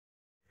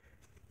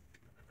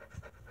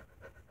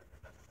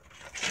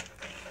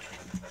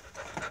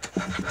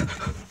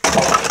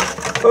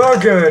Oh,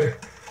 good.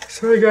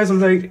 Sorry, guys, I'm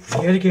late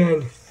yet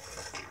again.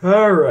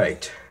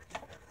 Alright.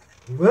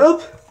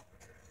 Well,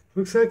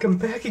 looks like I'm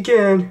back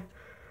again.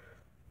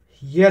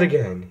 Yet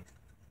again.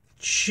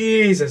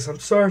 Jesus, I'm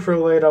sorry for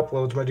the late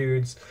uploads, my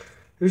dudes.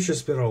 It's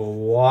just been a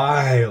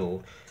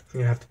while. I'm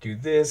gonna have to do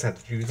this,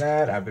 have to do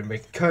that. I've been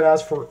making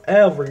cutouts for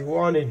every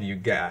one of you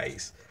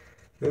guys.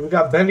 Then we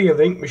got Bendy and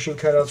the Ink Machine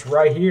cutouts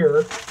right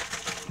here.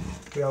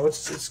 You know,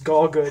 it's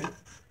all good.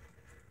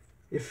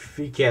 If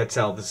you can't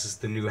tell, this is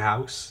the new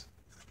house.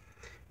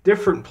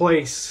 Different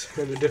place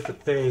and a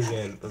different thing,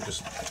 and I'll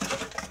just...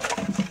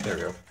 There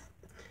we go.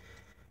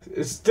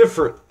 It's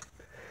different,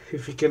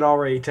 if you can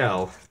already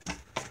tell.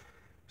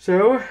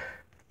 So,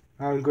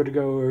 I'm going to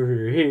go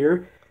over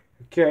here,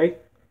 okay,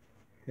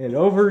 and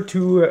over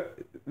to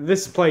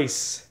this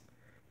place.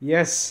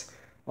 Yes,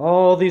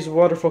 all these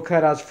wonderful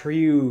cutouts for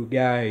you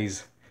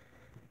guys.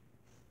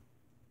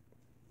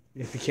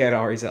 If you can't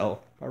already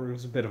tell, my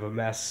room's a bit of a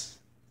mess.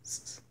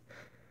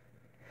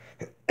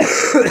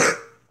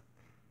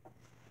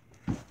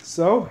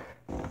 So,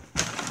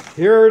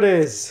 here it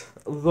is.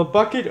 The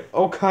bucket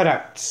of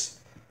cutouts.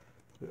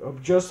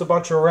 Of just a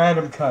bunch of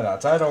random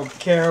cutouts. I don't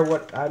care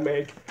what I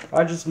make.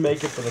 I just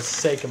make it for the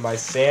sake of my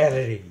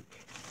sanity.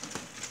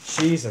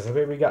 Jesus, I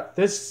mean, we got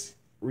this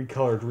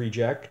recolored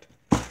reject.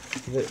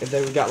 And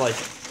then we got, like,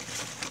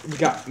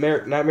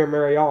 Nightmare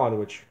Marion,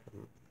 which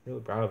I'm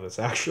really proud of this,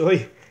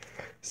 actually.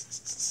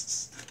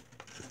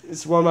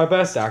 It's one of my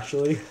best,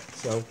 actually.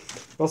 So, we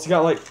also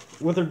got, like,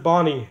 Withered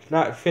Bonnie,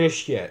 not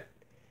finished yet.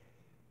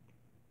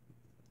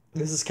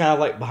 This is kind of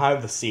like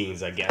behind the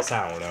scenes, I guess.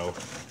 I don't know.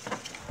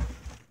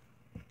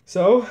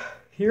 So,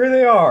 here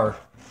they are.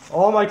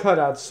 All my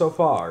cutouts so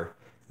far.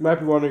 You might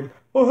be wondering,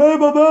 oh, hey,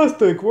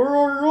 Bombastic, where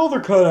are your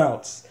other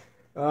cutouts?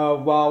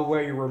 While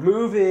we were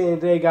moving,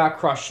 they got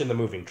crushed in the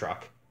moving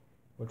truck,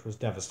 which was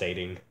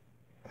devastating.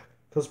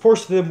 Because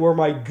portions of them were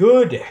my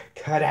good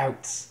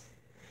cutouts.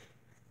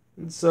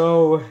 And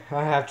so,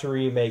 I have to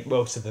remake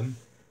most of them.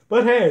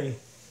 But hey,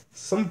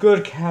 some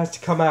good has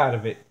to come out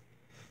of it.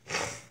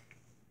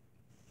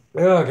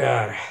 Oh,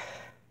 God.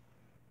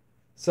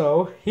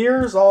 So,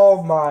 here's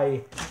all my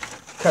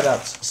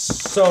cutouts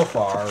so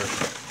far.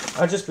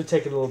 I've just been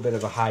taking a little bit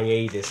of a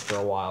hiatus for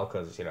a while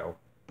because, you know,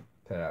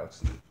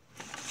 cutouts and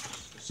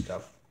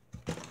stuff.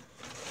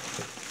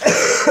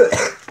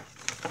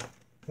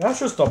 That's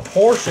just a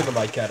portion of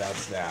my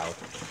cutouts now.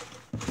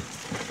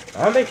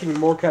 I'm making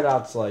more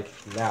cutouts, like,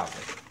 now.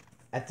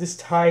 At this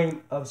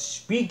time of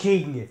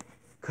speaking,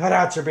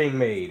 cutouts are being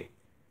made.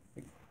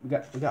 We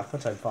got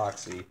Funtime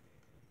Foxy.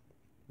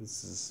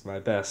 This is my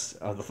best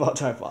of the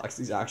Funtime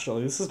Foxies,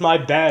 actually. This is my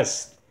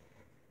best.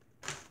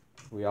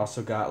 We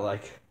also got,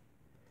 like...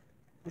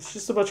 It's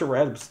just a bunch of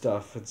random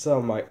stuff and some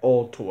of my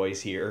old toys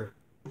here.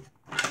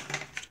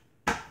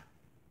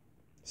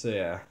 So,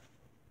 yeah.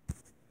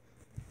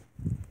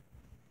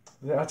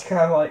 That's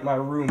kind of like my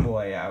room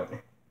layout.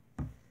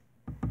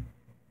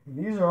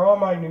 These are all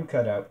my new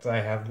cutouts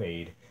I have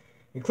made.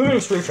 Including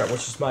Springtrap,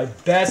 which is my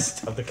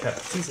best of the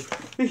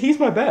cutouts. He's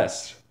my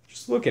best.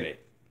 Just look at it.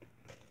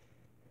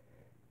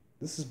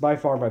 This is by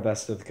far my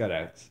best of the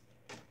cutouts.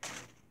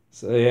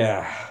 So,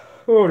 yeah.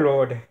 Oh,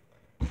 Lord.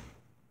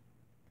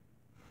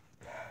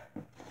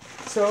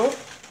 So,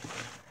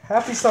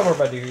 happy summer,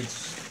 my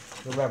dudes.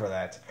 Remember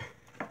that.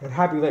 And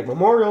happy late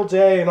Memorial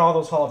Day and all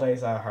those holidays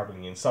that are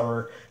happening in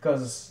summer,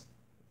 because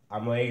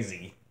I'm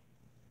lazy.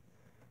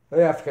 Oh,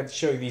 yeah, I forgot to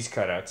show you these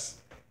cutouts.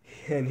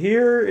 And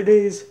here it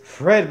is,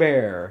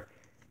 Fredbear.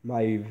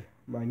 My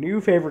new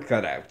favorite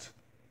cutout.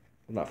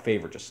 Well, not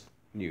favorite, just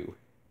new.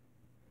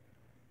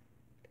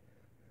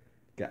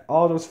 Got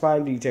all those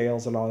fine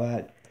details and all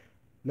that.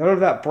 None of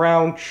that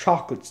brown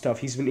chocolate stuff.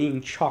 He's been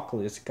eating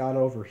chocolate. It's gone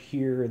over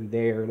here and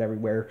there and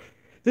everywhere.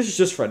 This is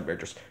just Fredbear.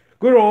 Just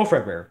good old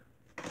Fredbear.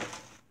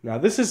 Now,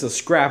 this is a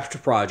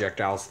scrapped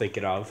project I was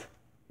thinking of.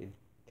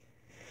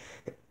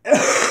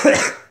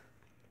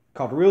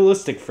 Called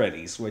Realistic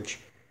Freddy's, which...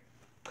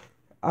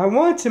 I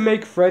wanted to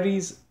make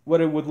Freddy's what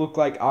it would look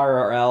like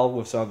IRL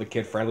with some of the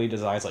kid-friendly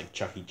designs like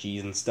Chuck E.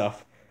 Cheese and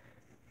stuff.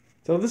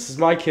 So this is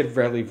my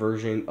kid-friendly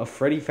version of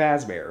Freddy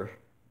Fazbear.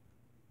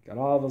 Got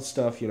all the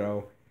stuff, you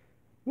know.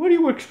 What do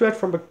you expect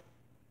from a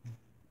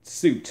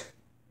suit?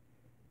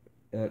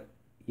 A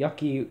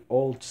yucky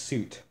old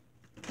suit.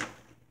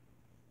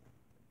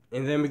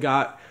 And then we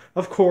got,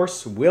 of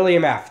course,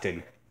 William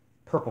Afton.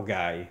 Purple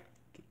guy.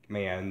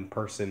 Man,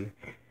 person.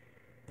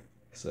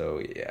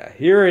 So, yeah.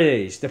 Here it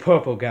is. The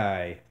purple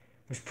guy.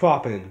 What's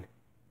poppin'?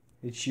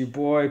 It's your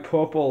boy,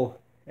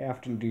 Purple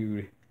Afton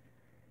dude.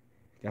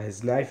 Got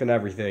his knife and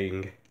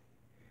everything.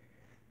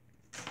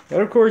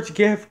 And of course, you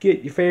can't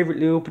forget your favorite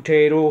little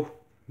potato,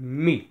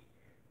 me,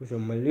 with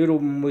my little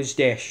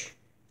mustache.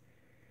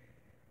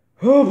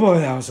 Oh boy,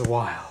 that was a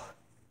while.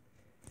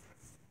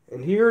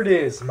 And here it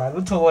is, my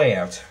little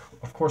layout.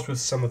 Of course, with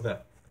some of the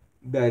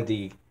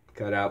Bendy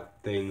cutout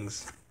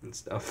things and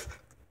stuff.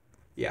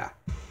 Yeah.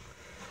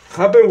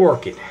 I've been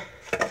working.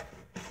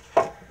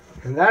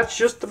 And that's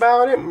just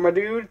about it, my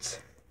dudes.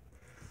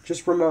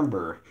 Just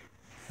remember,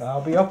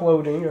 I'll be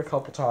uploading a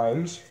couple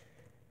times.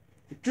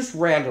 just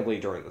randomly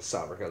during the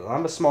summer, because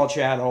I'm a small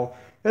channel,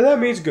 and that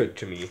means good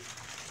to me.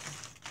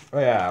 Oh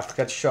yeah, I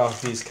forgot to show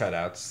off these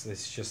cutouts.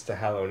 It's just the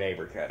Hello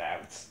Neighbor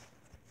cutouts.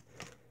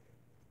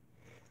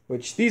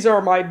 Which, these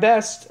are my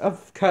best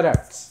of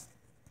cutouts.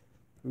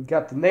 We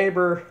got the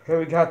neighbor, and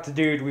we got the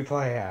dude we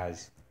play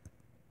as.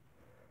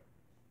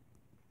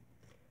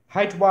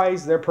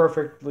 Height-wise, they're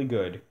perfectly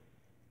good.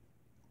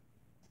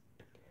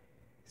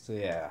 So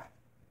yeah.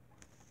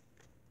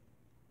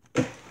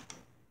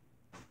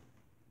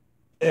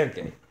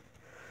 Okay.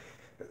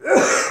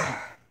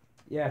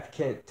 Yeah, if you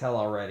can't tell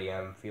already,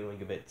 I'm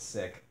feeling a bit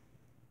sick.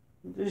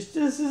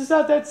 It's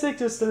not that sick,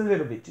 just a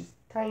little bit. Just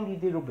tiny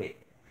little bit.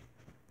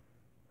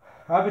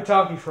 I've been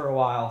talking for a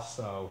while,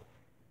 so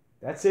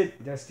that's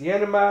it. That's the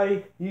end of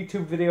my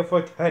YouTube video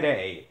for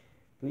today.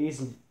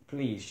 Please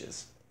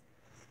just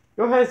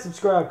go ahead and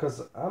subscribe,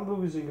 because I'm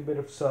losing a bit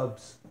of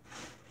subs.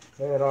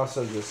 And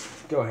also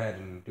just go ahead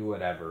and do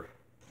whatever.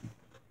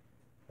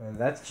 And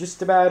that's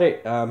just about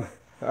it.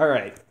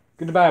 Alright.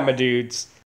 Goodbye, my dudes.